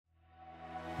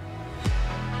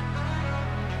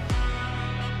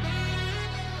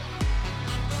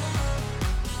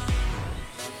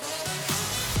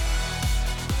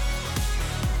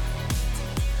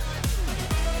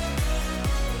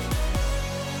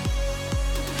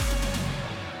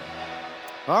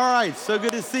All right, so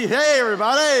good to see you. Hey,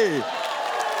 everybody.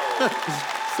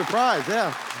 Surprise,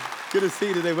 yeah. Good to see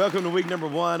you today. Welcome to week number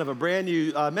 1 of a brand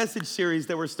new message series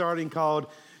that we're starting called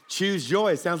Choose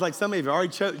Joy. It sounds like some of you have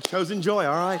already chosen joy,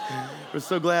 all right? We're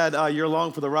so glad you're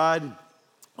along for the ride. I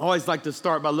always like to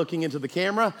start by looking into the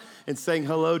camera and saying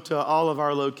hello to all of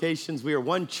our locations. We are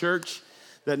one church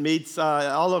that meets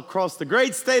all across the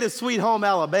great state of Sweet Home,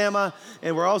 Alabama,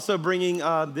 and we're also bringing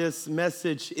this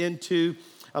message into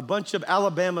a bunch of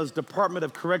Alabama's Department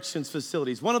of Corrections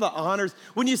facilities. One of the honors,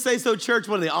 wouldn't you say so, church?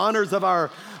 One of the honors of our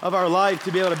life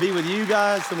to be able to be with you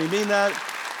guys, and we mean that.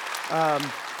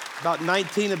 About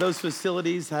 19 of those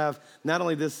facilities have not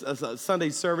only this Sunday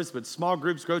service, but small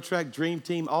groups, Grow Track, Dream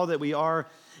Team, all that we are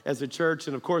as a church.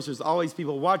 And of course, there's always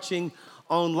people watching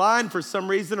online for some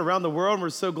reason around the world, and we're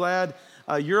so glad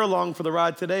you're along for the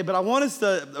ride today. But I want us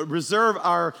to reserve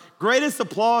our greatest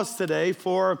applause today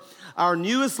for our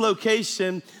newest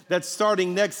location that's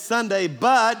starting next Sunday,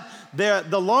 but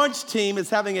the launch team is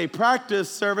having a practice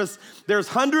service. There's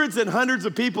hundreds and hundreds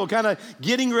of people kind of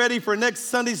getting ready for next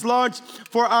Sunday's launch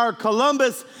for our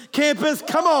Columbus campus.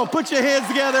 Come on, put your hands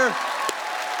together.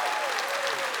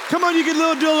 Come on, you can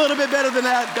do a little bit better than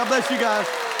that. God bless you guys.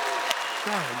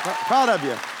 Proud of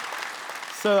you.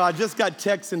 So I just got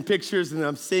texts and pictures, and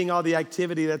I'm seeing all the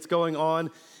activity that's going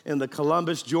on in the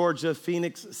Columbus, Georgia,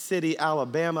 Phoenix City,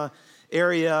 Alabama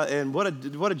area, and what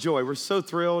a joy. We're so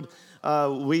thrilled.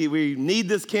 We need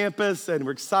this campus, and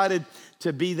we're excited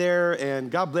to be there, and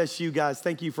God bless you guys.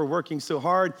 Thank you for working so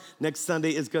hard. Next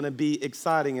Sunday is going to be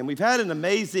exciting, and we've had an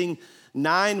amazing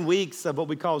 9 weeks of what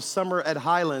we call Summer at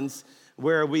Highlands,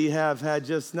 where we have had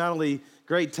just not only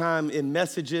great time in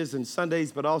messages and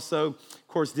Sundays, but also, of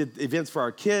course, did events for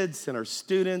our kids and our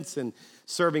students and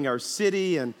serving our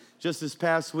city. And just this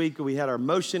past week, we had our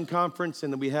Motion Conference,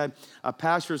 and then we had a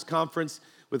pastors conference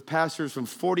with pastors from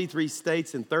 43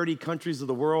 states and 30 countries of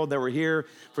the world that were here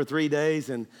for 3 days.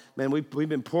 And man, we've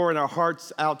been pouring our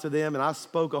hearts out to them, and I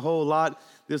spoke a whole lot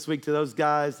this week to those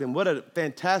guys, and what a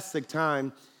fantastic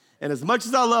time. And as much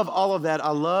as I love all of that,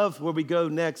 I love where we go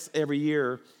next every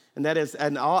year. And that is,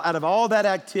 out of all that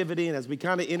activity, and as we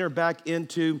kind of enter back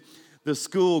into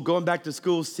the going back to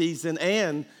school season,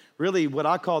 and really what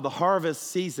I call the harvest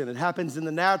season. It happens in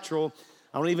the natural.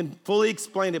 I don't even fully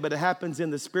explain it, but it happens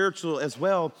in the spiritual as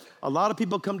well. A lot of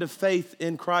people come to faith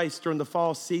in Christ during the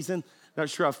fall season. Not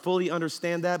sure I fully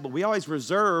understand that, but we always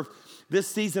reserve this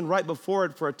season right before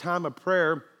it for a time of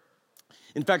prayer.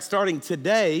 In fact, starting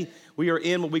today, we are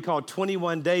in what we call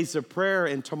 21 days of prayer,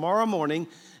 and tomorrow morning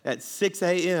at 6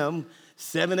 a.m.,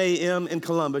 7 a.m. in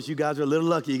Columbus. You guys are a little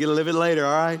lucky. You get a little bit later,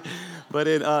 all right? But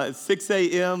at 6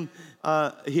 a.m.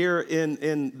 Here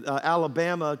in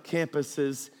Alabama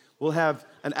campuses, we'll have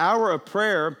an hour of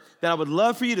prayer that I would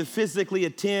love for you to physically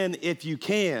attend if you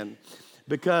can.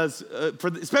 Because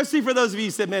especially for those of you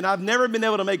who said, man, I've never been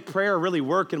able to make prayer really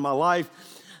work in my life.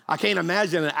 I can't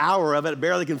imagine an hour of it. I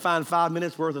barely can find 5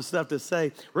 minutes worth of stuff to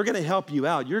say. We're going to help you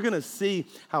out. You're going to see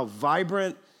how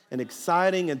vibrant and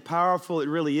exciting and powerful it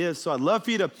really is. So I'd love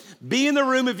for you to be in the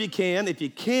room if you can. If you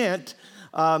can't,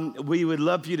 we would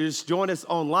love for you to just join us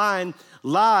online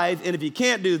live. And if you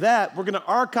can't do that, we're going to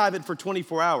archive it for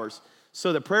 24 hours.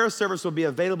 So the prayer service will be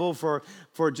available for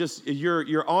just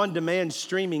your on-demand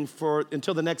streaming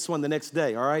until the next one the next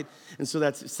day, all right? And so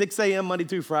that's 6 a.m. Monday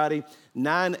through Friday,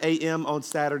 9 a.m. on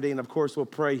Saturday, and of course we'll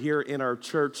pray here in our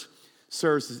church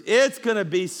services. It's gonna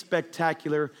be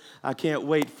spectacular. I can't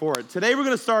wait for it. Today we're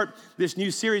gonna start this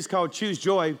new series called Choose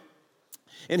Joy.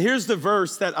 And here's the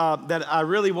verse that I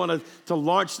really wanted to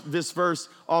launch this verse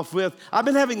off with. I've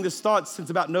been having this thought since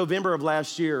about November of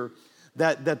last year,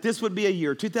 that this would be a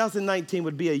year, 2019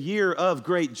 would be a year of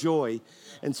great joy.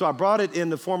 And so I brought it in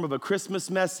the form of a Christmas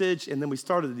message, and then we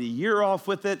started the year off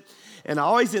with it. And I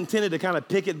always intended to kind of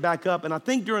pick it back up. And I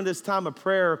think during this time of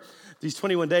prayer, these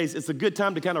 21 days, it's a good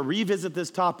time to kind of revisit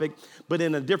this topic, but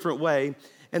in a different way.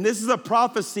 And this is a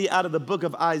prophecy out of the book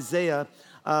of Isaiah,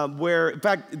 where, in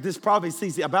fact, this prophecy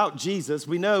is about Jesus.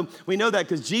 We know that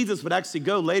because Jesus would actually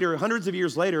go later, hundreds of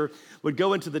years later, would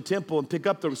go into the temple and pick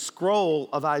up the scroll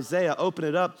of Isaiah, open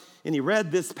it up, and he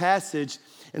read this passage.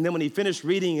 And then when he finished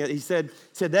reading it, he said,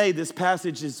 today this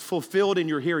passage is fulfilled in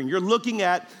your hearing. You're looking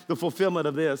at the fulfillment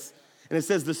of this. And it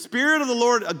says, the Spirit of the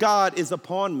Lord God is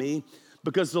upon me,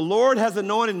 because the Lord has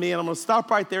anointed me. And I'm going to stop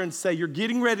right there and say, you're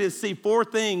getting ready to see 4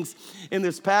 things in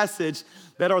this passage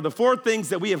that are the 4 things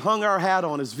that we have hung our hat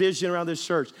on as vision around this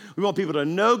church. We want people to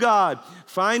know God,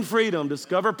 find freedom,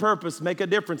 discover purpose, make a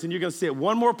difference. And you're going to see it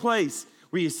one more place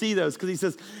where you see those, because he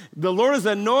says, the Lord has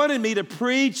anointed me to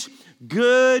preach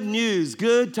good news,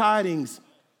 good tidings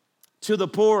to the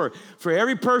poor. For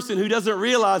every person who doesn't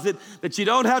realize it, that you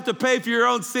don't have to pay for your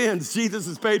own sins. Jesus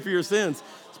has paid for your sins.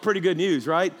 It's pretty good news,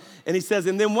 right? And he says,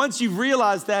 and then once you've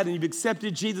realized that and you've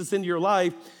accepted Jesus into your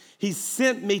life, he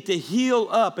sent me to heal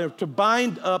up and to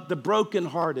bind up the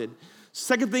brokenhearted.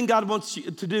 Second thing God wants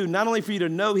you to do, not only for you to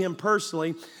know him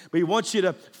personally, but he wants you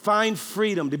to find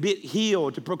freedom, to be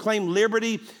healed, to proclaim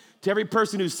liberty to every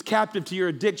person who's captive to your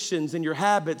addictions and your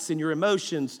habits and your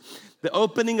emotions. The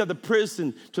opening of the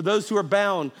prison to those who are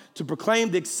bound, to proclaim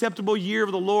the acceptable year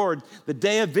of the Lord, the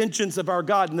day of vengeance of our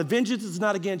God. And the vengeance is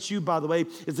not against you, by the way.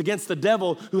 It's against the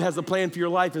devil who has a plan for your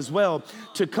life as well.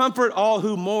 To comfort all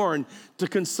who mourn, to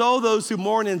console those who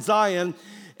mourn in Zion.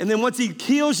 And then once he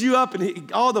heals you up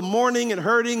and all the mourning and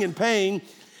hurting and pain,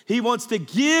 he wants to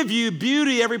give you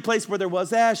beauty every place where there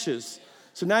was ashes.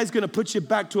 So now he's going to put you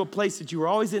back to a place that you were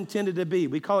always intended to be.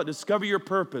 We call it discover your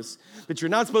purpose, that you're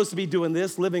not supposed to be doing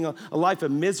this, living a life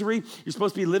of misery. You're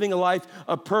supposed to be living a life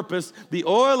of purpose. The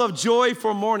oil of joy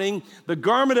for mourning, the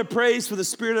garment of praise for the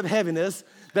spirit of heaviness,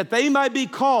 that they might be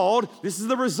called, this is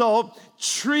the result,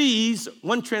 trees,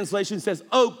 one translation says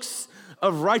oaks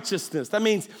of righteousness. That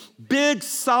means big,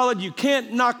 solid, you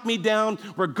can't knock me down,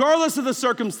 regardless of the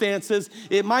circumstances.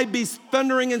 It might be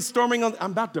thundering and storming. I'm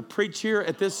about to preach here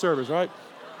at this service, right?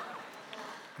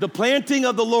 The planting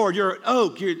of the Lord, you're an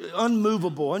oak, you're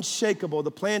unmovable, unshakable, the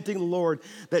planting of the Lord,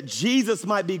 that Jesus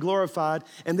might be glorified.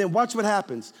 And then watch what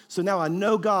happens. So now I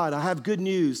know God, I have good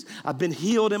news. I've been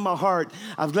healed in my heart.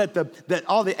 I've let that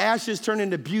all the ashes turn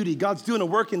into beauty. God's doing a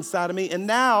work inside of me. And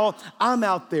now I'm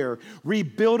out there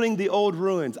rebuilding the old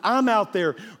ruins. I'm out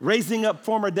there raising up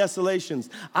former desolations.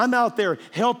 I'm out there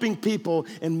helping people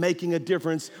and making a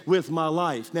difference with my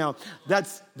life. Now,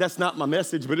 that's not my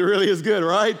message, but it really is good,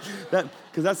 right?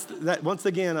 Because that once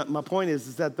again, my point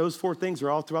is that those four things are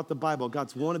all throughout the Bible.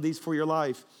 God's wanted these for your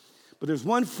life. But there's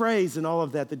one phrase in all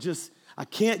of that just, I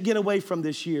can't get away from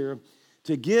this year,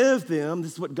 to give them,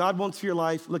 this is what God wants for your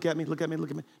life. Look at me, look at me, look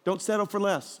at me. Don't settle for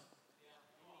less.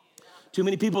 Too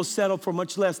many people settle for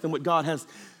much less than what God has.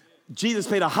 Jesus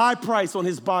paid a high price on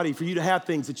his body for you to have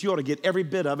things that you ought to get every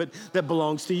bit of it that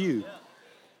belongs to you.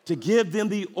 To give them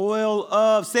the oil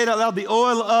of, say it out loud, the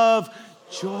oil of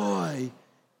joy.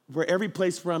 Where every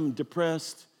place where I'm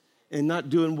depressed and not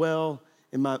doing well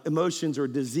and my emotions are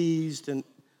diseased, and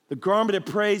the garment of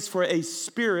praise for a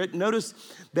spirit. Notice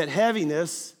that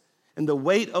heaviness and the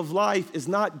weight of life is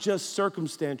not just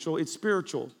circumstantial, it's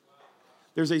spiritual.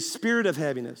 There's a spirit of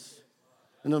heaviness.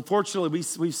 And unfortunately,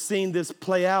 we've seen this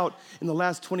play out in the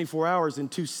last 24 hours in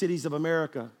 2 cities of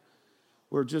America,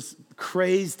 where just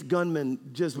crazed gunmen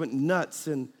just went nuts.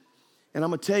 And I'm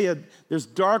gonna tell you, there's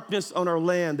darkness on our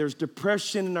land, there's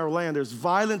depression in our land, there's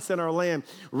violence in our land,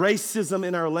 racism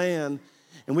in our land.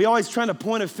 And we always trying to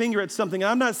point a finger at something.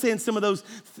 I'm not saying some of those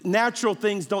natural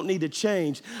things don't need to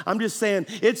change. I'm just saying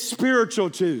it's spiritual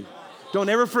too. Don't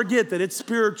ever forget that it's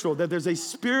spiritual, that there's a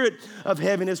spirit of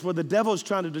heaviness where the devil is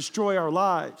trying to destroy our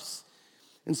lives.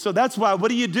 And so that's why, what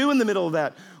do you do in the middle of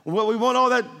that? Well, we want all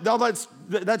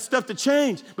that stuff to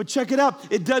change. But check it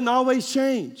out, it doesn't always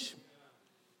change.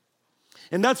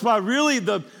 And that's why really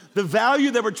the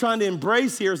value that we're trying to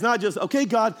embrace here is not just, okay,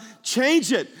 God,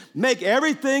 change it. Make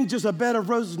everything just a bed of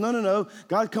roses. No.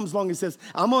 God comes along and says,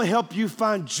 I'm going to help you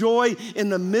find joy in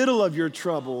the middle of your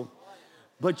trouble.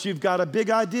 But you've got a big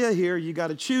idea here. You got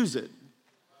to choose it.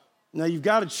 Now, you've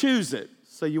got to choose it.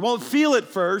 So you won't feel it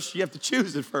first. You have to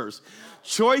choose it first.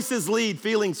 Choices lead,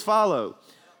 feelings follow.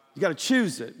 You got to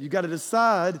choose it. You got to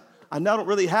decide, I don't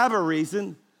really have a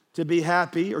reason to be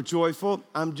happy or joyful.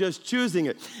 I'm just choosing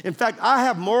it. In fact, I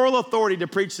have moral authority to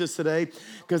preach this today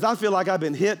because I feel like I've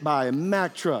been hit by a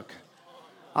Mack truck.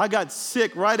 I got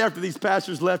sick right after these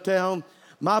pastors left town.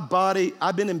 My body,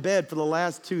 I've been in bed for the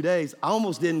last 2 days. I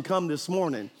almost didn't come this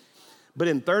morning. But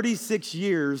in 36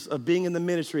 years of being in the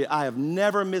ministry, I have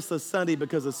never missed a Sunday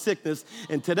because of sickness.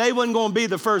 And today wasn't going to be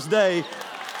the first day.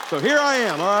 So here I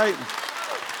am, all right?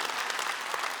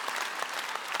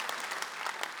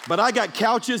 But I got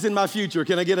couches in my future.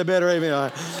 Can I get a better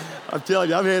amen? I'm telling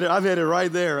you, I've had it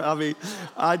right there. I mean,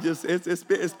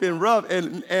 it's been rough,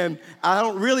 and I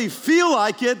don't really feel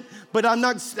like it, but I'm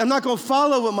not going to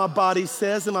follow what my body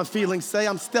says and my feelings say.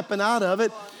 I'm stepping out of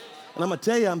it, and I'm going to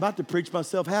tell you, I'm about to preach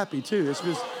myself happy too.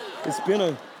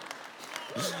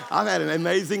 I've had an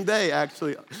amazing day,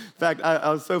 actually. In fact, I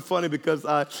was so funny because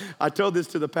I told this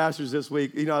to the pastors this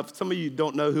week. You know, if some of you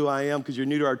don't know who I am because you're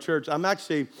new to our church, I'm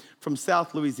actually from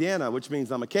South Louisiana, which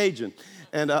means I'm a Cajun.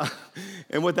 And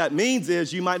what that means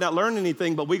is you might not learn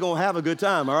anything, but we're going to have a good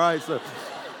time, all right?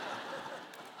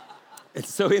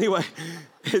 So anyway,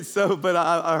 And so, but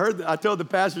I told the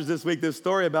pastors this week this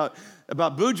story about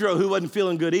Boudreaux, who wasn't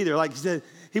feeling good either. Like he said,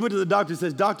 he went to the doctor and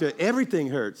says, "Doctor, everything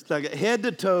hurts. Like head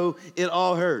to toe, it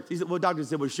all hurts." He said, "Well, doctor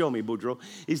said, well, show me, Boudreaux."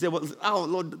 He said, "Well, oh,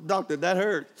 Lord, doctor, that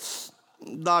hurts.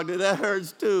 Doctor, that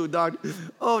hurts too, doctor.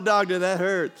 Oh, doctor, that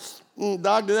hurts.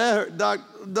 Doctor, that hurt.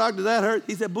 Doctor, that hurt."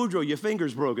 He said, "Boudreaux, your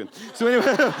finger's broken." So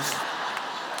anyway,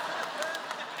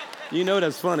 you know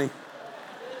that's funny.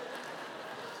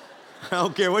 I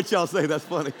don't care what y'all say, that's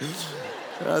funny.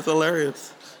 That's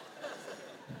hilarious.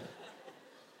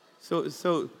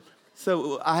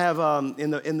 So I have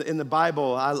in the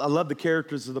Bible, I love the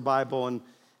characters of the Bible,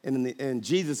 and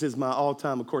Jesus is my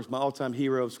all-time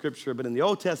hero of Scripture. But in the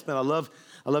Old Testament,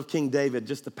 I love King David,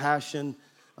 just the passion,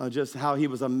 just how he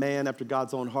was a man after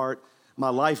God's own heart. My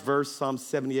life verse, Psalm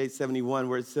 78, 71,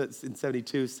 where it says in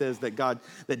 72 says that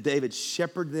David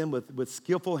shepherded them with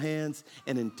skillful hands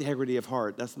and integrity of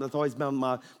heart. That's always been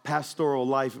my pastoral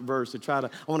life verse. I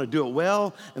want to do it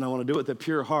well, and I want to do it with a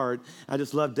pure heart. I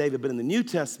just love David. But in the New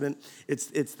Testament,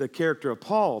 it's the character of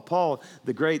Paul. Paul,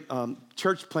 the great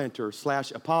church planter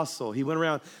 / apostle. He went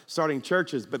around starting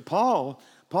churches. But Paul,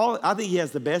 I think he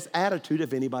has the best attitude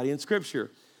of anybody in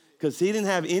Scripture, because he didn't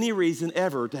have any reason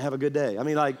ever to have a good day. I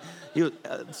mean, like,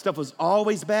 stuff was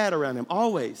always bad around him,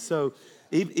 always. So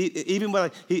even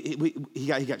when he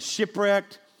got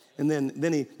shipwrecked, and then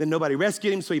nobody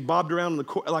rescued him, so he bobbed around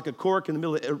like a cork in the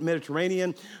middle of the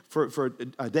Mediterranean for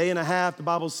a day and a half, the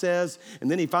Bible says.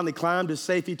 And then he finally climbed to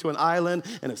safety to an island,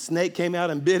 and a snake came out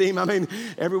and bit him. I mean,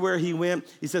 everywhere he went,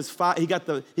 he says he got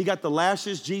the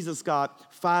lashes Jesus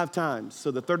got 5 times. So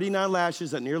the 39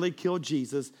 lashes that nearly killed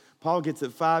Jesus, Paul gets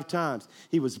it 5 times.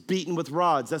 He was beaten with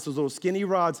rods. That's those little skinny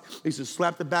rods. They used to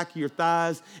slap the back of your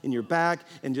thighs and your back,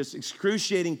 and just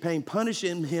excruciating pain,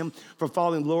 punishing him for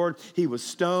following the Lord. He was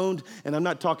stoned, and I'm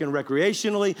not talking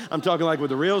recreationally. I'm talking like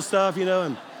with the real stuff, you know.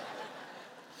 And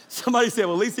somebody said,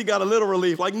 well, at least he got a little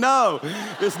relief. Like, no,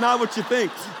 it's not what you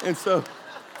think. And so,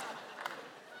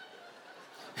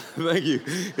 thank you.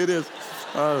 It is.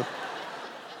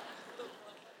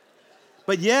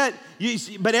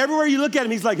 But everywhere you look at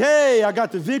him, he's like, hey, I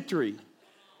got the victory.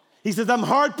 He says, I'm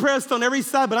hard pressed on every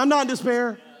side, but I'm not in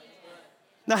despair.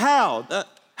 Now, how?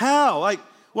 How? Like,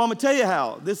 well, I'm gonna tell you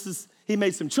how. He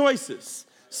made some choices.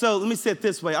 So let me say it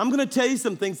this way. I'm gonna tell you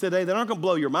some things today that aren't gonna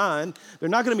blow your mind. They're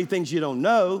not gonna be things you don't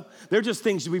know. They're just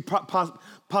things we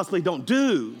possibly don't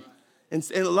do. And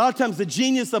a lot of times the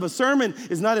genius of a sermon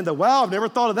is not in the, wow, I've never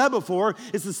thought of that before.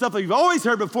 It's the stuff that you've always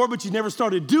heard before, but you never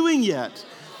started doing yet.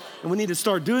 And we need to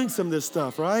start doing some of this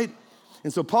stuff, right?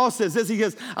 And so Paul says this, he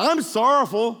goes, I'm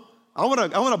sorrowful. I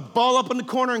wanna ball up in the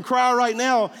corner and cry right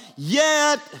now.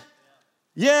 Yet,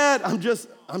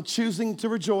 I'm choosing to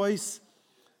rejoice.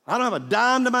 I don't have a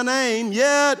dime to my name,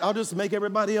 yet I'll just make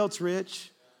everybody else rich.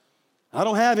 I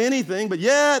don't have anything, but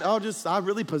yet I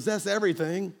really possess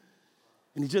everything.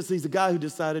 And he's a guy who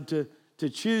decided to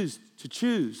choose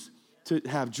to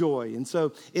have joy. And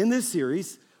so in this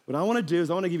series, what I want to do is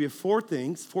I want to give you 4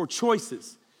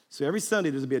 choices. So every Sunday,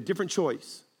 there's going to be a different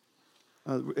choice.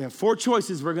 We have 4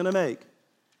 choices we're going to make.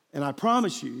 And I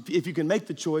promise you, if you can make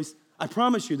the choice, I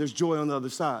promise you there's joy on the other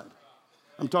side.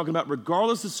 I'm talking about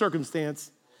regardless of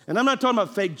circumstance. And I'm not talking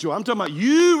about fake joy. I'm talking about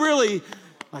you really,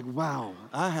 like, wow,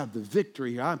 I have the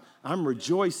victory. I'm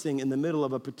rejoicing in the middle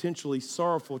of a potentially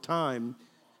sorrowful time.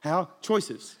 How?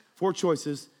 Choices. 4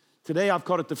 choices. Today, I've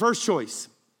called it the first choice.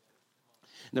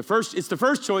 And it's the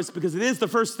first choice because it is the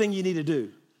first thing you need to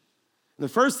do. And the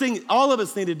first thing all of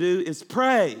us need to do is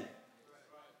pray.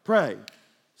 Pray.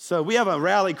 So we have a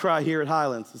rally cry here at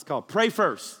Highlands. It's called Pray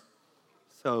First.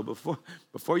 So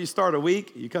before you start a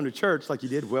week, you come to church like you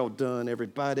did, well done,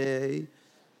 everybody.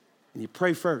 And you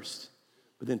pray first.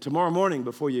 But then tomorrow morning,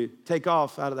 before you take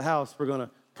off out of the house, we're going to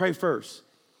pray first.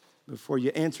 Before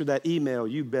you answer that email,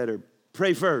 you better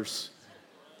pray first.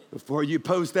 Before you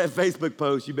post that Facebook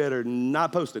post, you better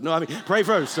not post it. No, I mean, pray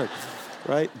first,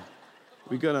 right?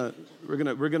 We're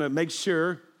gonna make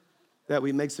sure that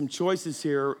we make some choices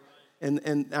here,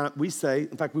 and we say,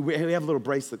 in fact, we have little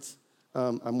bracelets.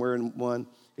 I'm wearing one.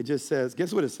 It just says,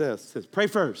 guess what it says? It says, pray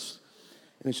first,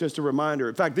 and it's just a reminder.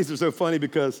 In fact, these are so funny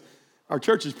because our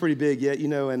church is pretty big yet, you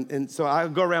know, and so I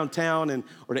go around town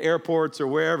or to airports or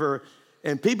wherever,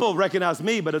 and people recognize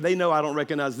me, but they know I don't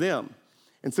recognize them.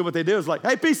 And so what they do is like,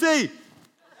 hey, PC.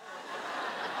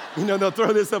 You know, they'll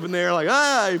throw this up in the air like,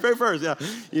 you pray first. Yeah,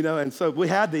 you know, and so we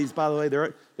had these, by the way.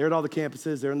 They're at all the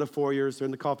campuses. They're in the foyers. They're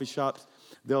in the coffee shops.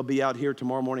 They'll be out here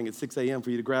tomorrow morning at 6 a.m. for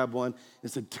you to grab one.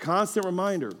 It's a constant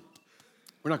reminder.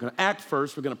 We're not going to act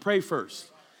first. We're going to pray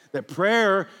first. That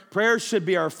prayer should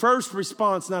be our first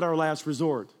response, not our last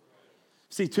resort.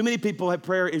 See, too many people have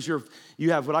prayer is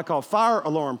you have what I call fire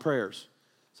alarm prayers.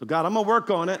 So God, I'm gonna work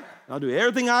on it. I'll do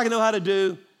everything I know how to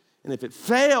do. And if it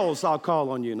fails, I'll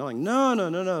call on you. And I'm like, no,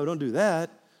 don't do that.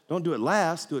 Don't do it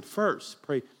last, do it first.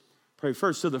 Pray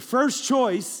first. So the first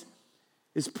choice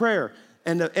is prayer.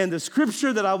 And the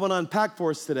scripture that I want to unpack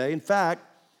for us today, in fact,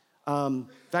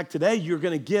 today you're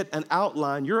gonna get an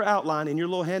outline, your outline in your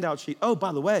little handout sheet. Oh,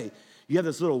 by the way, you have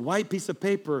this little white piece of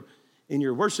paper in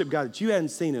your worship guide that you hadn't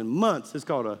seen in months. It's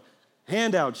called a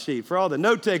handout sheet. For all the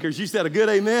note takers, you said a good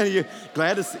amen. You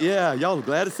glad to see, y'all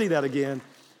glad to see that again.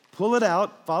 Pull it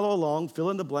out, follow along, fill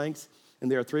in the blanks,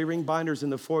 and there are 3 ring binders in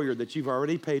the foyer that you've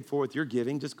already paid for with your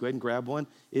giving. Just go ahead and grab one.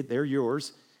 They're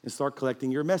yours, and start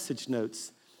collecting your message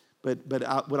notes. But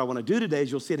what I want to do today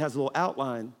is you'll see it has a little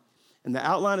outline, and the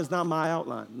outline is not my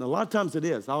outline. And a lot of times it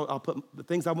is. I'll put the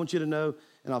things I want you to know,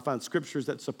 and I'll find scriptures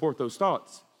that support those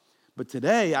thoughts. But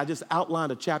today, I just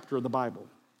outlined a chapter of the Bible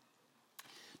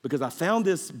because I found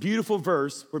this beautiful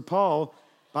verse where Paul,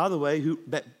 by the way,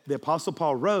 that the Apostle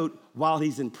Paul wrote while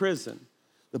he's in prison.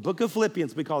 The book of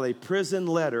Philippians we call a prison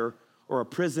letter or a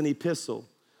prison epistle,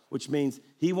 which means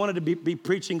he wanted to be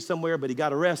preaching somewhere, but he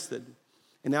got arrested.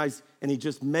 And now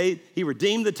he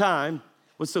redeemed the time.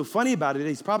 What's so funny about it,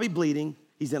 he's probably bleeding.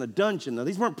 He's in a dungeon. Now,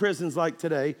 these weren't prisons like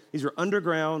today. These were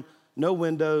underground, no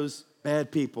windows,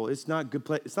 bad people. It's not a good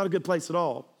place. It's not a good place at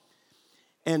all.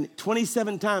 And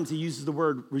 27 times he uses the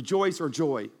word rejoice or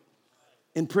joy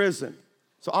in prison.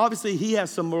 So obviously he has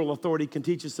some moral authority, can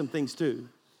teach us some things too.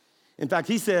 In fact,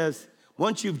 he says,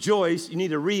 once you've joiced, you need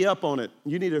to re-up on it.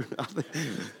 You need to,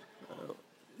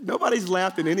 nobody's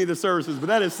laughed in any of the services, but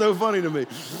that is so funny to me.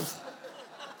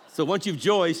 So once you've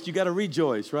joiced, you got to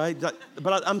rejoice, right?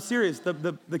 But I'm serious.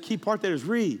 The key part there is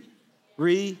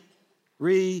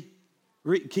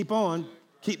keep on.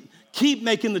 Keep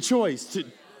making the choice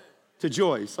to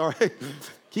Joyce, all right?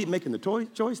 Keep making the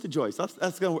choice to Joyce.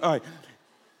 That's gonna work. All right.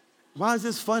 Why is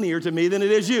this funnier to me than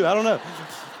it is you? I don't know.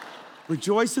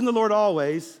 Rejoice in the Lord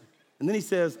always. And then he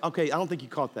says, okay, I don't think you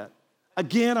caught that.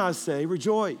 Again, I say,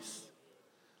 rejoice.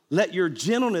 Let your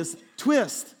gentleness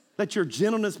Let your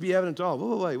gentleness be evident to all.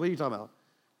 Wait, what are you talking about?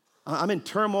 I'm in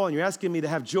turmoil and you're asking me to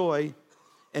have joy,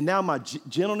 and now my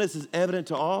gentleness is evident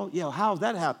to all? Yeah, how does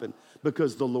that happen?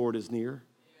 Because the Lord is near.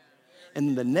 And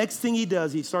then the next thing he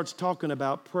does, he starts talking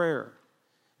about prayer.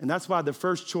 And that's why the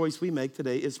first choice we make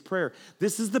today is prayer.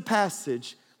 This is the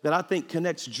passage that I think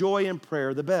connects joy and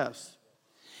prayer the best.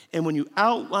 And when you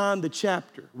outline the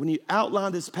chapter, when you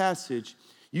outline this passage,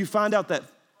 you find out that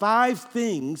 5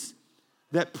 things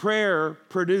that prayer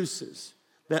produces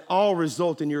that all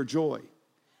result in your joy.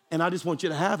 And I just want you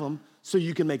to have them so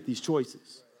you can make these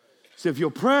choices. So if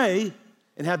you'll pray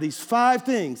and have these 5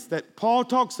 things that Paul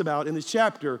talks about in this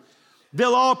chapter,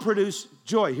 they'll all produce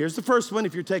joy. Here's the first one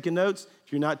if you're taking notes.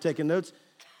 If you're not taking notes,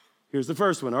 here's the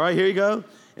first one. All right, here you go.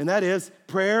 And that is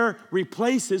prayer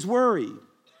replaces worry.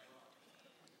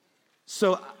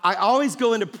 So I always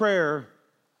go into prayer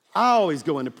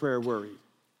worried.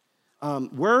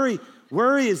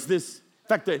 Worry is this, in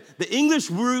fact, the English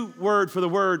root word for the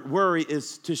word worry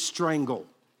is to strangle.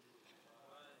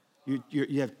 You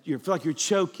feel like you're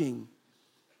choking.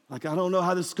 Like, I don't know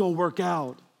how this is gonna work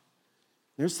out.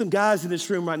 There's some guys in this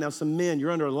room right now, some men,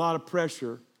 you're under a lot of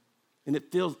pressure, and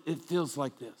it feels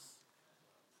like this.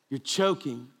 You're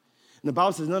choking. And the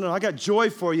Bible says, no, I got joy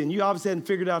for you, and you obviously hadn't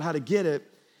figured out how to get it.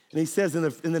 And he says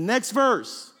in the next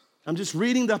verse, I'm just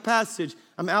reading the passage,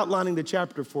 I'm outlining the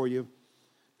chapter for you.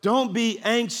 Don't be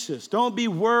anxious, don't be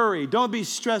worried, don't be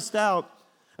stressed out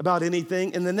about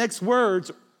anything. And the next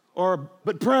words are,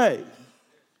 but pray.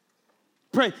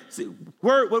 Pray. See,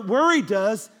 what worry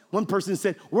does, one person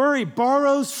said, worry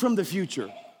borrows from the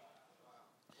future.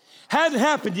 Hadn't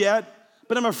happened yet,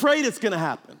 but I'm afraid it's gonna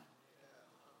happen.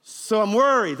 So I'm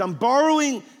worried,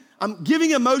 I'm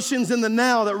giving emotions in the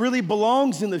now that really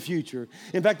belongs in the future.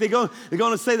 In fact, they're going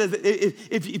to say that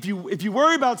if you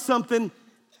worry about something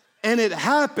and it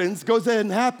happens, goes ahead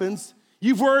and happens,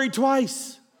 you've worried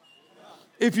twice.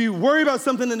 If you worry about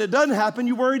something and it doesn't happen,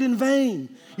 you worried in vain.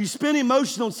 You spend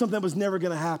emotion on something that was never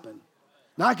going to happen.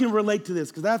 Now, I can relate to this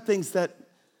because I have things that,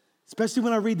 especially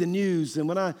when I read the news and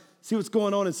when I see what's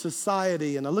going on in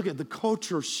society and I look at the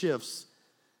culture shifts,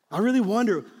 I really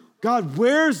wonder, God,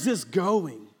 where's this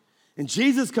going? And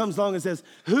Jesus comes along and says,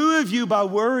 who of you by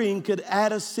worrying could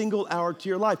add a single hour to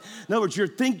your life? In other words,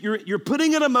 you're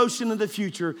putting an emotion in the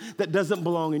future that doesn't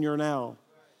belong in your now.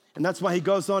 And that's why he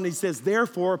goes on, he says,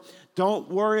 therefore, don't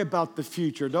worry about the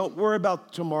future. Don't worry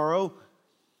about tomorrow,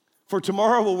 for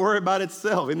tomorrow will worry about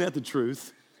itself. Isn't that the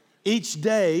truth? Each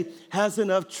day has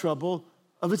enough trouble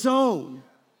of its own.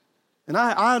 And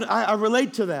I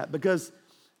relate to that because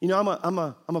You know,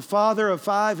 I'm a father of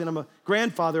 5 and I'm a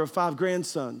grandfather of 5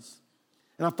 grandsons.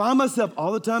 And I find myself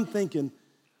all the time thinking,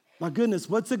 my goodness,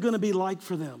 what's it gonna be like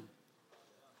for them?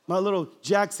 My little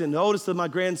Jackson, the oldest of my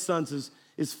grandsons,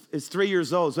 is 3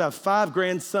 years old. So I have 5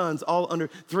 grandsons, all under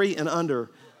 3 and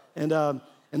under. And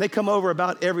they come over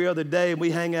about every other day and we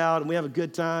hang out and we have a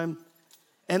good time.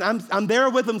 And I'm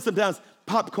there with them sometimes,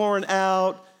 popcorn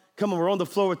out, we're on the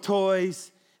floor with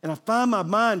toys. And I find my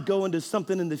mind going to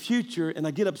something in the future and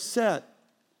I get upset.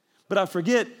 But I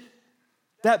forget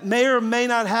that may or may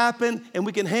not happen and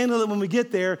we can handle it when we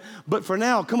get there. But for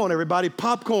now, come on everybody,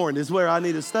 popcorn is where I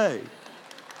need to stay.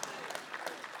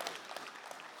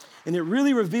 And it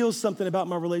really reveals something about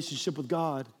my relationship with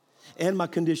God and my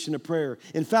condition of prayer.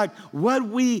 In fact, what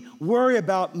we worry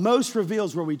about most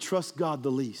reveals where we trust God the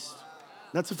least.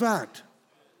 That's a fact.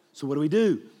 So what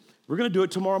do? We're gonna do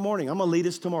it tomorrow morning. I'm gonna lead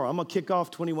us tomorrow. I'm gonna kick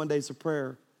off 21 days of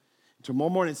prayer. Tomorrow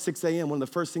morning at 6 a.m., one of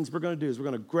the first things we're gonna do is we're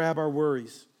gonna grab our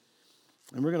worries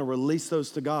and we're gonna release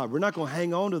those to God. We're not gonna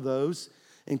hang on to those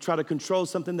and try to control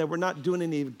something that we're not doing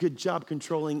any good job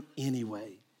controlling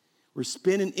anyway. We're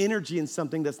spending energy in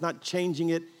something that's not changing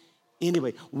it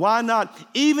anyway. Why not,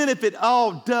 even if it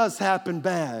all does happen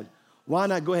bad, why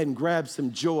not go ahead and grab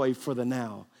some joy for the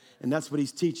now? And that's what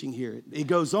he's teaching here. It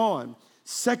goes on.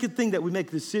 Second thing that we make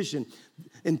a decision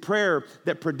in prayer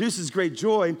that produces great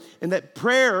joy, and that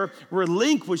prayer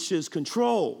relinquishes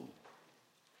control.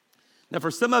 Now,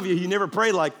 for some of you, you never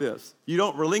pray like this. You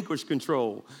don't relinquish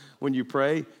control when you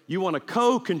pray. You want to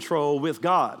co-control with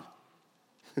God.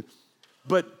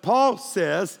 But Paul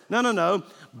says, no.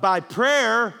 By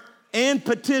prayer and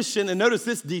petition, and notice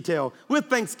this detail, with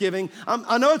thanksgiving.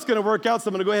 I know it's going to work out, so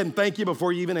I'm going to go ahead and thank you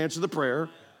before you even answer the prayer.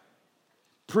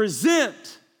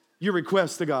 Present your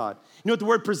request to God. You know what the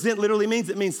word present literally means?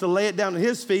 It means to lay it down at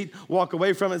his feet, walk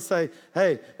away from it and say,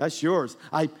 hey, that's yours.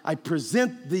 I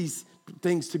present these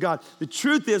things to God. The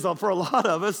truth is, for a lot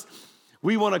of us,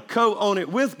 we want to co-own it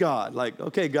with God. Like,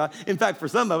 okay, God. In fact, for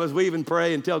some of us, we even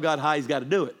pray and tell God how he's got to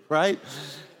do it, right?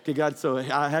 Okay, God, so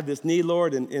I have this need,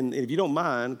 Lord, and if you don't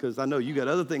mind, because I know you got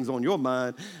other things on your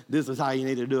mind, this is how you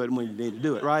need to do it and when you need to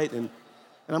do it, right? And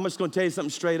I'm just going to tell you something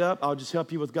straight up. I'll just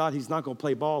help you with God. He's not going to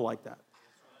play ball like that.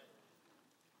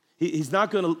 He's not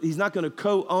going to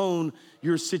co-own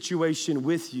your situation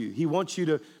with you. He wants you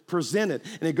to present it.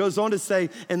 And it goes on to say,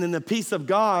 and then the peace of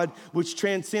God, which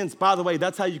transcends, by the way,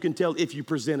 that's how you can tell if you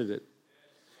presented it.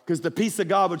 Because the peace of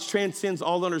God, which transcends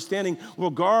all understanding, will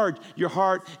guard your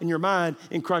heart and your mind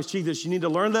in Christ Jesus. You need to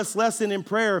learn this lesson in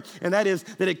prayer, and that is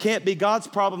that it can't be God's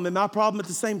problem and my problem at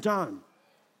the same time.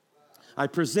 I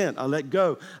present, I let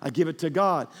go, I give it to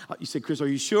God. You say, Chris, are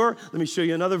you sure? Let me show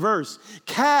you another verse.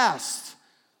 Cast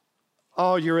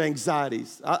all your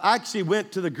anxieties. I actually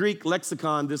went to the Greek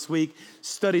lexicon this week,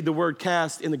 studied the word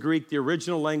cast in the Greek, the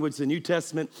original language the New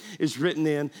Testament is written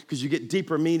in, because you get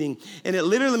deeper meaning. And it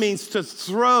literally means to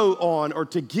throw on or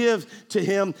to give to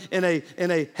him in a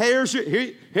here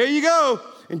you go.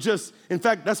 And just, in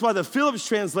fact, that's why the Phillips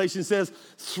translation says,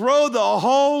 throw the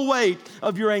whole weight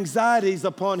of your anxieties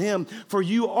upon him, for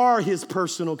you are his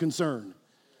personal concern.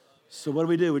 So what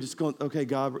do? We're just going, okay,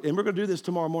 God, and we're going to do this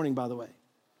tomorrow morning, by the way.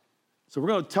 So we're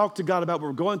going to talk to God about what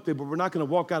we're going through, but we're not going to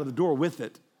walk out of the door with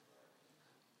it.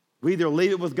 We either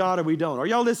leave it with God or we don't. Are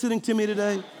y'all listening to me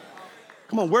today?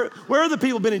 Come on, where are the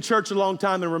people been in church a long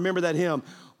time and remember that hymn?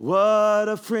 What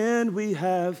a friend we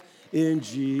have in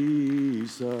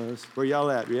Jesus. Where y'all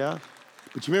at, yeah?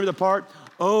 But you remember the part?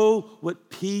 Oh, what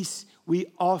peace we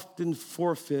often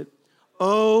forfeit.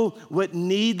 Oh, what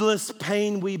needless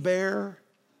pain we bear.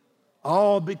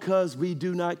 All because we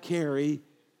do not carry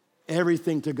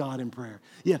everything to God in prayer.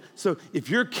 Yeah, so if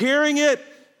you're carrying it,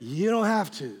 you don't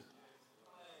have to.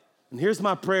 And here's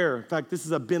my prayer. In fact, this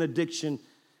is a benediction.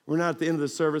 We're not at the end of the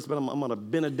service, but I'm going to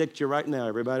benedict you right now,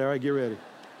 everybody. All right, get ready.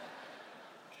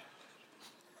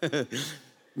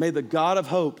 May the God of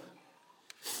hope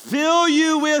fill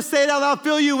you with, say it out loud,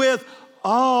 fill you with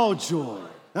all joy.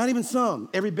 Not even some,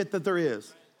 every bit that there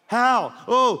is. How?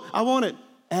 Oh, I want it.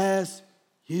 As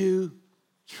you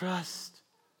trust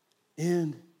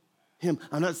in him.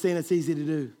 I'm not saying it's easy to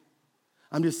do.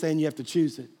 I'm just saying you have to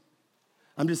choose it.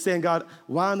 I'm just saying, God,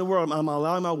 why in the world am I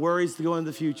allowing my worries to go into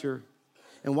the future?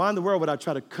 And why in the world would I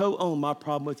try to co-own my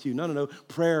problem with you? No.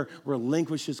 Prayer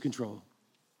relinquishes control.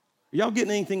 Are y'all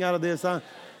getting anything out of this?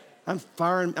 I'm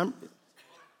firing.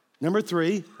 Number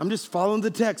 3, I'm just following the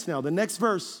text now. The next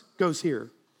verse goes here.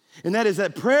 And that is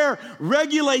that prayer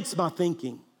regulates my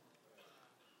thinking.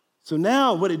 So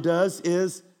now what it does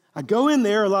is I go in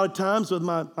there a lot of times with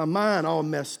my mind all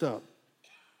messed up.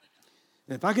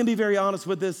 And if I can be very honest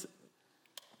with this,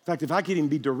 In fact, if I could even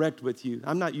be direct with you,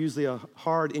 I'm not usually a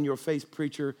hard in-your-face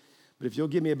preacher, but if you'll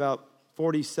give me about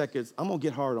 40 seconds, I'm gonna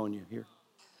get hard on you here.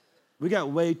 We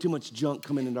got way too much junk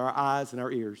coming into our eyes and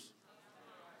our ears.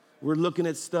 We're looking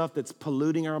at stuff that's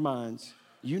polluting our minds.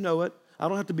 You know it. I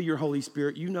don't have to be your Holy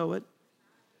Spirit. You know it.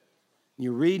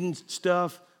 You're reading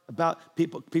stuff about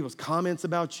people's comments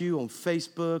about you on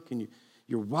Facebook, and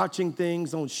you're watching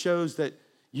things on shows that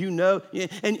you know.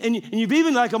 And you've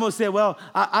even like almost said, well,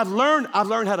 I've learned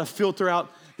how to filter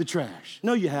out the trash.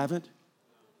 No, you haven't.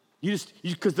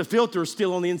 Because the filter is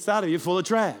still on the inside of you, full of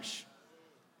trash.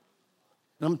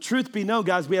 And truth be known,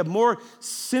 guys, we have more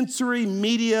sensory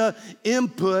media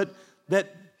input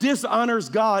that dishonors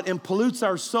God and pollutes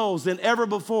our souls than ever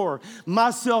before,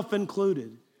 myself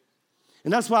included.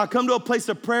 And that's why I come to a place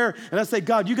of prayer and I say,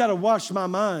 God, you got to wash my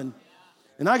mind.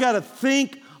 And I got to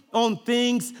think on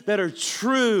things that are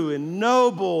true and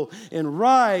noble and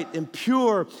right and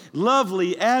pure,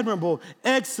 lovely, admirable,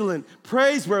 excellent,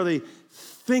 praiseworthy.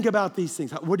 Think about these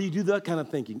things. Where do you do that kind of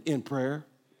thinking? In prayer.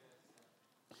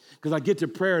 Because I get to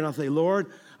prayer and I say,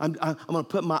 Lord, I'm going to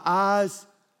put my eyes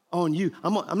on you.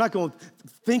 I'm not going to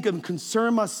think and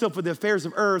concern myself with the affairs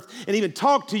of earth and even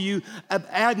talk to you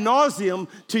ad nauseum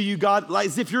to you, God, like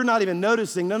as if you're not even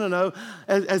noticing. No.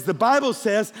 As the Bible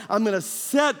says, I'm going to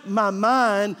set my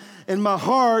mind and my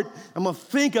heart. I'm going to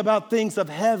think about things of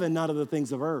heaven, not of the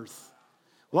things of earth.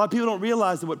 A lot of people don't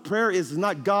realize that what prayer is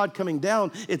not God coming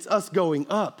down, it's us going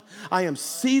up. I am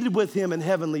seated with him in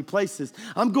heavenly places.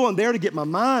 I'm going there to get my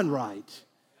mind right.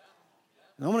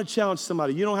 And I want to challenge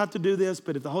somebody. You don't have to do this,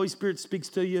 but if the Holy Spirit speaks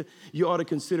to you, you ought to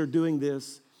consider doing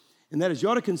this. And that is, you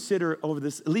ought to consider over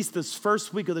this, at least this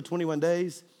first week of the 21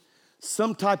 days,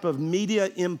 some type of media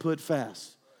input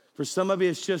fast. For some of you,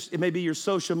 it may be your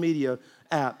social media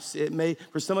apps.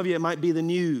 For some of you, it might be the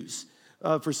news.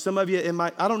 For some of you,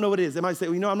 I don't know what it is. It might say,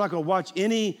 well, I'm not going to watch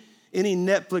any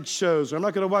Netflix shows, or I'm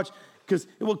not going to watch, because,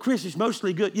 well, Chris, it's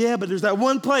mostly good. Yeah, but there's that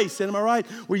one place, am I right,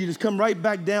 where you just come right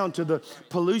back down to the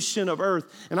pollution of earth.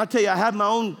 And I tell you, I have my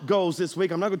own goals this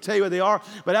week. I'm not going to tell you what they are,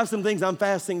 but I have some things I'm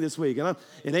fasting this week. And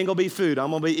it ain't going to be food. I'm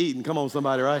going to be eating. Come on,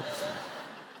 somebody, right?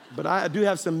 But I do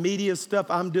have some media stuff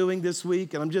I'm doing this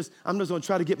week, and I'm just going to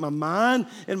try to get my mind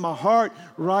and my heart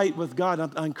right with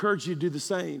God. I encourage you to do the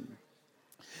same.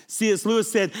 C.S. Lewis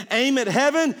said, aim at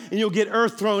heaven and you'll get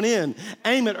earth thrown in.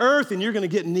 Aim at earth and you're going to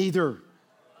get neither.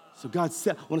 So God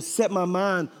said, I want to set my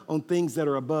mind on things that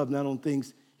are above, not on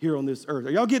things here on this earth. Are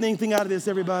y'all getting anything out of this,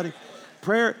 everybody?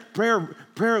 Prayer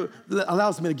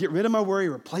allows me to get rid of my worry,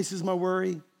 replaces my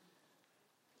worry.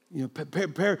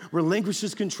 Prayer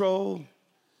relinquishes control.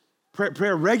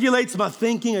 Prayer regulates my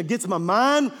thinking. It gets my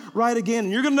mind right again.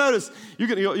 And you're going to notice,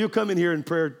 you'll come in here in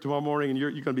prayer tomorrow morning and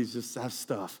you're going to be just have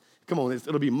stuff. Come on,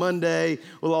 it'll be Monday.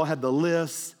 We'll all have the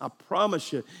lists. I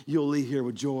promise you, you'll leave here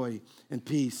with joy and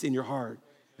peace in your heart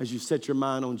as you set your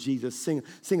mind on Jesus.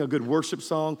 Sing a good worship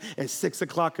song at 6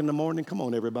 o'clock in the morning. Come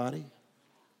on, everybody.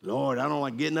 Lord, I don't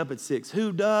like getting up at 6.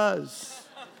 Who does?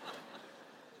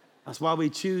 That's why we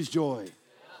choose joy.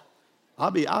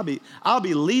 I'll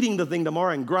be leading the thing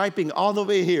tomorrow and griping all the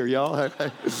way here, y'all.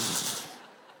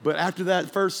 But after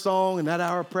that first song and that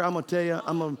hour of prayer, I'm gonna tell you,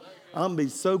 I'm gonna be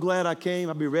so glad I came.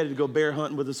 I'll be ready to go bear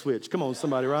hunting with a switch. Come on,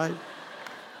 somebody, right?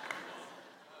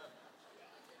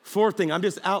 Fourth thing, I'm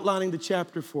just outlining the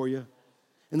chapter for you,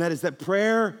 and that is that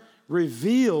prayer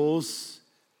reveals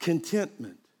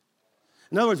contentment.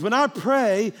 In other words, when I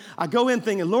pray, I go in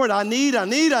thinking, Lord, I need.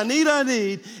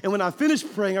 And when I finish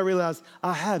praying, I realize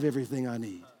I have everything I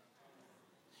need.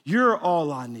 You're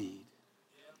all I need.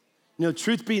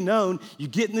 Truth be known, you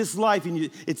get in this life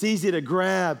and it's easy to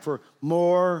grab for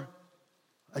more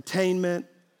attainment,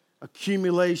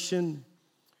 accumulation,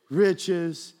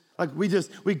 riches. Like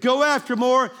we go after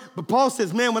more, but Paul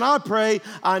says, man, when I pray,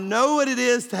 I know what it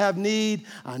is to have need.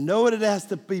 I know what it has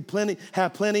to be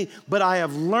have plenty, but I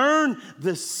have learned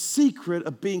the secret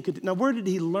of being content. Now, where did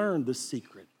he learn the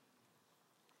secret?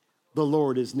 The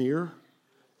Lord is near,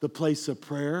 the place of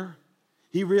prayer.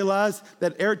 He realized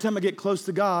that every time I get close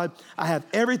to God, I have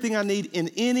everything I need in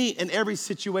any and every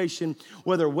situation,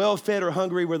 whether well-fed or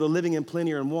hungry, whether living in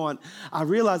plenty or in want. I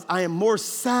realize I am more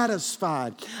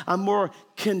satisfied. I'm more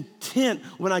content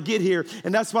when I get here.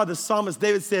 And that's why the psalmist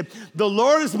David said, the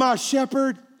Lord is my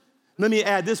shepherd. Let me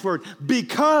add this word,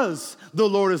 because the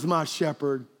Lord is my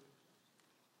shepherd.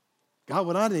 Got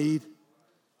what I need.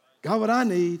 Got what I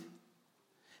need.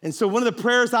 And so one of the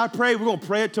prayers I pray, we're going to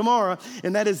pray it tomorrow,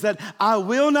 and that is that I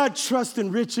will not trust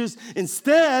in riches.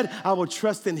 Instead, I will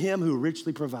trust in him who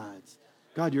richly provides.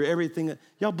 God, you're everything.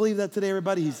 Y'all believe that today,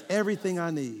 everybody? He's everything I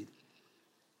need.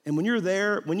 And when you're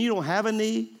there, when you don't have a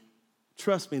need,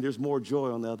 trust me, there's more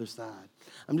joy on the other side.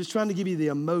 I'm just trying to give you the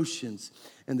emotions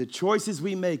and the choices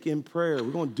we make in prayer.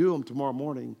 We're going to do them tomorrow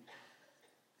morning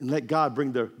and let God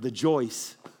bring the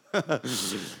joys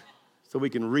so we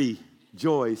can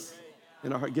rejoice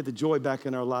in our heart, get the joy back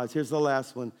in our lives. Here's the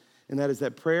last one, and that is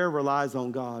that prayer relies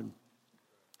on God.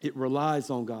 It relies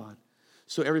on God.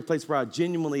 So every place where I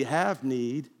genuinely have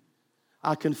need,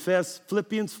 I confess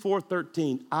Philippians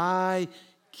 4:13. I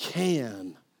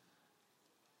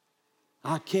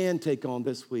can take on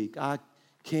this week. I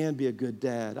can be a good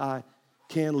dad. I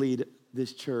can lead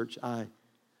this church.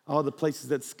 All the places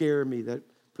that scare me, that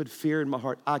put fear in my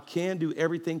heart, I can do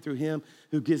everything through him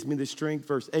who gives me the strength.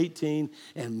 Verse 18,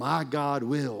 and my God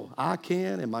will. I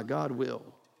can and my God will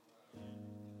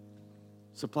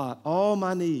supply all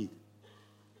my need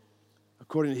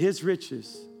according to his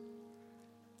riches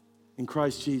in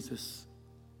Christ Jesus.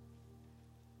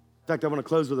 In fact, I want to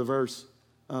close with a verse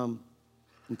and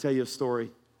tell you a story.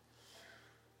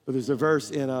 But there's a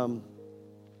verse in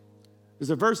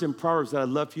Proverbs that I'd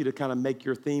love for you to kind of make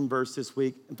your theme verse this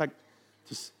week. In fact,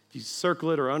 just if you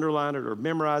circle it or underline it or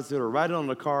memorize it or write it on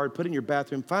a card, put it in your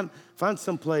bathroom, find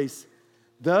some place.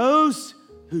 Those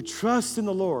who trust in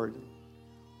the Lord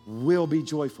will be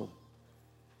joyful.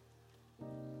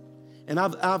 And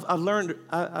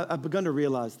I've begun to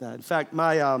realize that. In fact,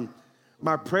 my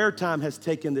prayer time has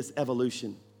taken this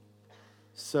evolution.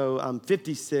 So I'm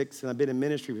 56 and I've been in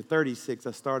ministry for 36.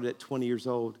 I started at 20 years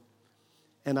old.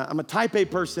 And I'm a type A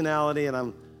personality,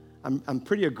 and I'm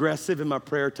pretty aggressive in my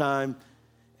prayer time.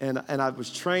 And I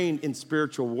was trained in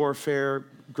spiritual warfare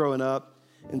growing up.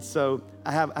 And so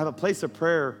I have a place of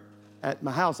prayer at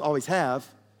my house, always have.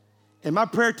 And my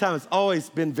prayer time has always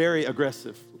been very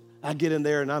aggressive. I get in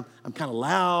there and I'm kind of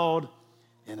loud.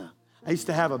 And I used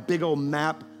to have a big old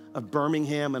map of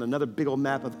Birmingham and another big old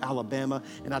map of Alabama.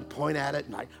 And I'd point at it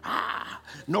and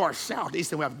north, south,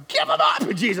 east, and west, give them up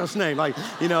in Jesus' name. And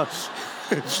it was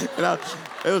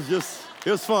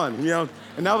fun,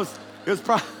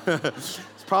 and it's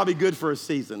probably good for a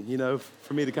season,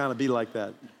 for me to kind of be like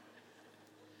that.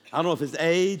 I don't know if it's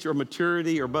age or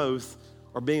maturity or both,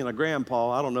 or being a grandpa.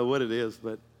 I don't know what it is,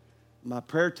 but my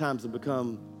prayer times have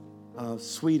become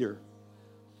sweeter.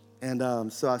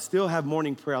 And so I still have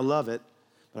morning prayer. I love it.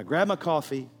 But I grab my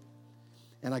coffee,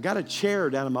 and I got a chair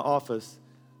down in my office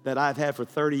that I've had for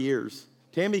 30 years.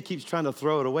 Tammy keeps trying to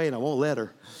throw it away, and I won't let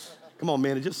her. Come on,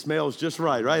 man, it just smells just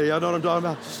right? Y'all know what I'm talking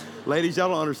about? Ladies, y'all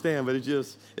don't understand, but it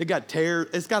got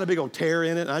a big old tear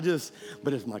in it,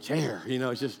 but it's my chair,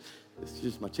 it's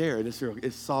just my chair, and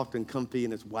it's soft and comfy,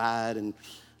 and it's wide, and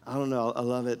I don't know, I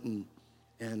love it, and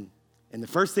the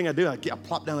first thing I do, I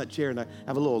plop down that chair, and I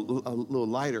have a little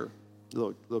lighter, a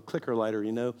little clicker lighter,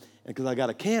 and because I got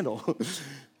a candle. There's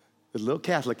a little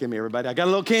Catholic in me, everybody. I got a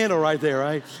little candle right there,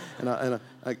 right? And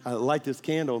I light this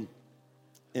candle.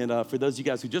 And for those of you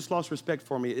guys who just lost respect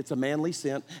for me, it's a manly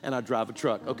scent, and I drive a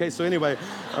truck. Okay, so anyway,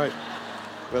 all right.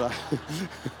 But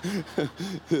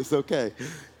it's okay.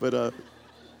 But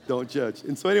don't judge.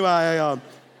 And so anyway,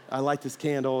 I light this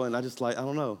candle, and I just I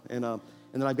don't know. And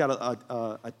then I've got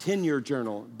a 10-year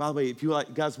journal. By the way, if you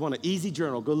guys want an easy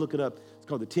journal, go look it up. It's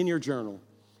called the 10-year journal.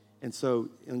 And so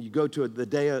you go to the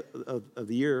day of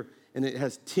the year, and it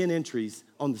has 10 entries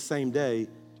on the same day,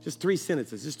 just 3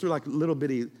 sentences, just through like little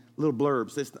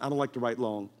blurbs. I don't like to write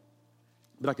long,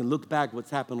 but I can look back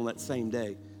what's happened on that same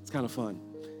day. It's kind of fun.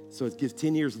 So it gives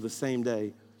 10 years of the same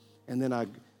day. And then I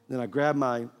grab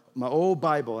my old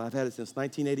Bible. I've had it since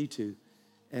 1982.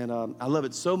 And I love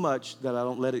it so much that I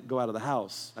don't let it go out of the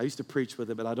house. I used to preach with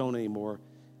it, but I don't anymore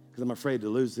because I'm afraid to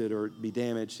lose it or be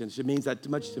damaged. And it means that too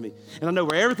much to me. And I know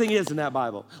where everything is in that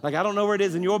Bible. Like, I don't know where it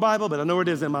is in your Bible, but I know where it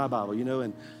is in my Bible,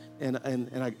 And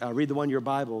I read the one in your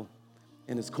Bible.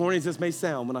 And as corny as this may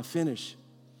sound, when I finish,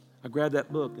 I grab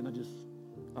that book and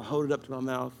I hold it up to my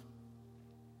mouth.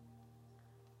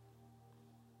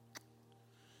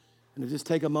 And I just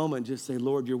take a moment and just say,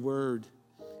 Lord, your word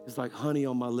is like honey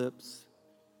on my lips.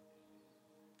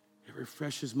 It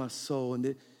refreshes my soul, and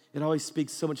it always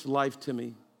speaks so much life to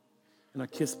me. And I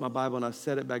kiss my Bible and I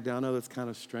set it back down. I know that's kind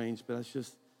of strange, but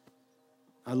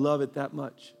I love it that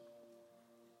much.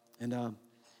 And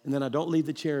then I don't leave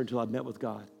the chair until I've met with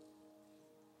God.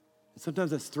 And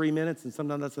sometimes that's 3 minutes, and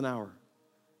sometimes that's an hour.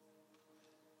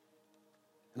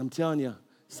 And I'm telling you,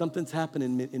 something's happened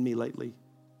in me lately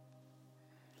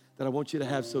that I want you to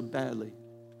have so badly,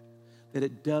 that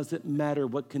it doesn't matter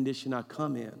what condition I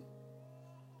come in,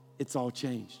 it's all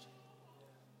changed.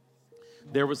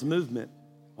 There was movement.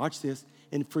 Watch this.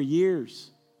 And for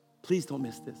years, please don't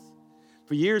miss this.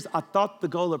 For years, I thought the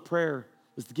goal of prayer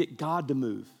was to get God to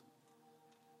move.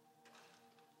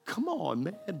 Come on,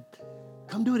 man.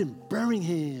 Come do it in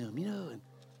Birmingham,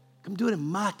 Come do it in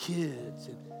my kids.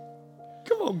 And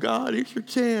come on, God, here's your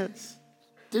chance.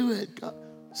 Do it, God.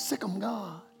 Sick 'em,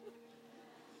 God.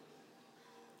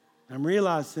 I'm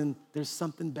realizing there's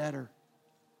something better.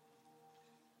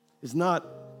 It's not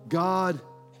God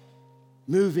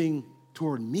moving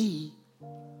toward me.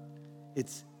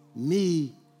 It's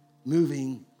me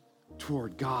moving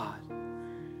toward God.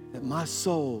 That my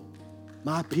soul,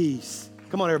 my peace,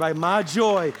 come on everybody, my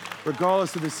joy,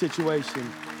 regardless of the situation.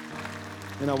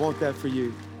 And I want that for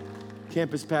you.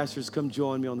 Campus pastors, come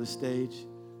join me on the stage.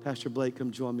 Pastor Blake,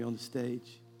 come join me on the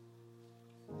stage.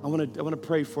 I want to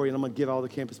pray for you, and I'm going to give all the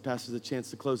campus pastors a chance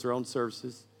to close their own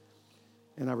services.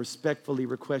 And I respectfully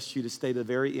request you to stay to the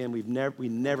very end. We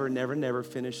never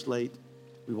finish late.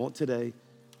 We won't today.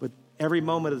 But every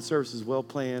moment of the service is well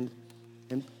planned.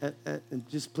 And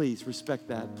just please respect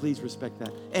that. Please respect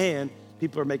that. And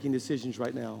people are making decisions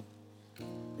right now.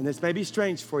 And this may be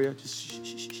strange for you. Just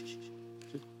shh.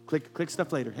 Just click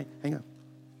stuff later. Hang on.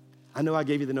 I know I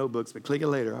gave you the notebooks, but click it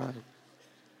later, all right?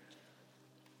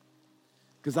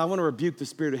 Because I want to rebuke the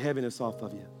spirit of heaviness off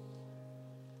of you.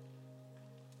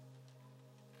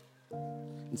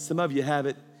 And some of you have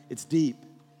it, it's deep,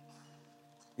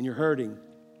 and you're hurting,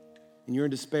 and you're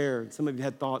in despair. And some of you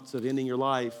had thoughts of ending your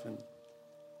life, and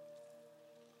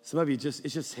some of you it's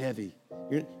just heavy.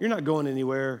 You're not going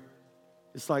anywhere.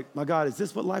 It's like, my God, is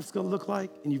this what life's going to look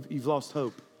like? And you've lost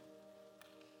hope.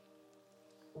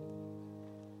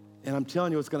 And I'm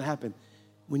telling you what's going to happen.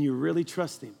 When you really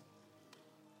trust him,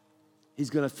 he's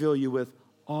going to fill you with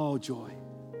all joy.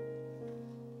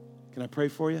 Can I pray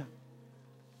for you?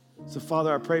 So,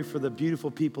 Father, I pray for the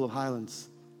beautiful people of Highlands.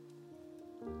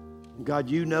 And God,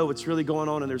 you know what's really going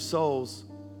on in their souls.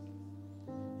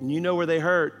 And you know where they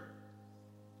hurt.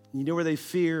 And you know where they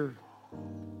fear,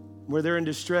 where they're in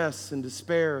distress and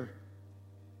despair.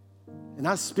 And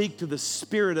I speak to the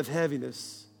spirit of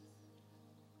heaviness.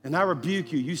 And I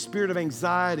rebuke you, you spirit of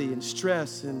anxiety and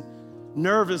stress and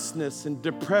nervousness and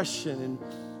depression and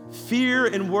fear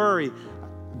and worry.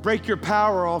 Break your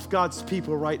power off God's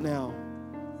people right now.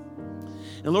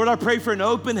 And Lord, I pray for an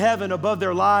open heaven above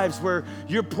their lives where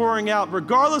you're pouring out,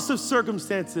 regardless of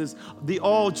circumstances, the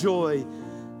all joy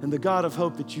and the God of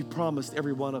hope that you promised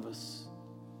every one of us.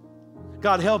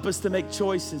 God, help us to make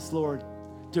choices, Lord,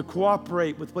 to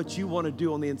cooperate with what you want to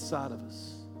do on the inside of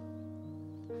us.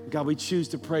 God, we choose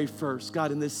to pray first.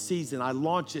 God, in this season, I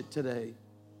launch it today,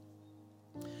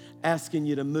 asking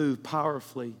you to move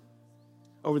powerfully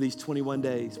over these 21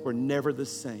 days. We're never the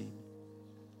same.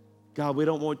 God, we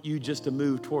don't want you just to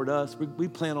move toward us. We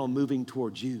plan on moving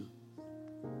towards you.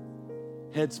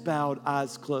 Heads bowed,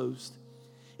 eyes closed.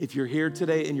 If you're here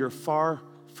today and you're far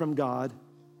from God,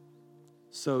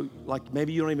 so like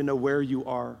maybe you don't even know where you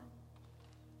are,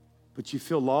 but you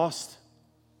feel lost,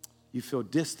 you feel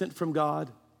distant from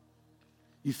God,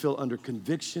 you feel under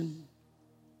conviction,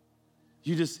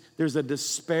 there's a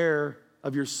despair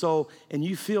of your soul, and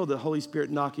you feel the Holy Spirit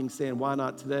knocking, saying, why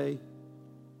not today?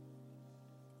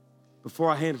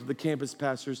 Before I hand it to the campus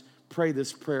pastors, pray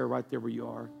this prayer right there where you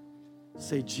are.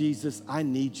 Say, Jesus, I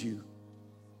need you.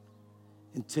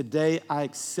 And today I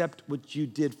accept what you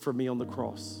did for me on the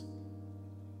cross.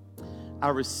 I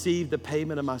receive the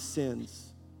payment of my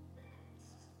sins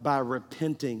by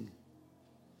repenting,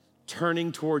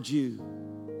 turning towards you,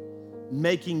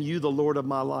 making you the Lord of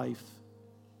my life.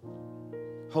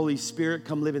 Holy Spirit,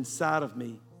 come live inside of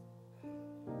me.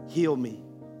 Heal me,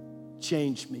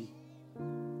 change me.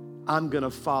 I'm gonna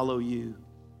follow you.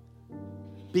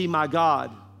 Be my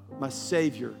God, my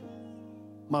Savior,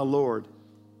 my Lord,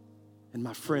 and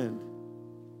my friend.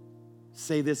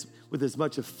 Say this with as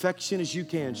much affection as you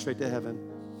can straight to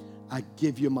heaven. I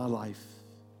give you my life.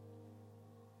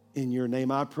 In your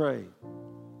name I pray.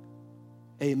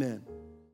 Amen.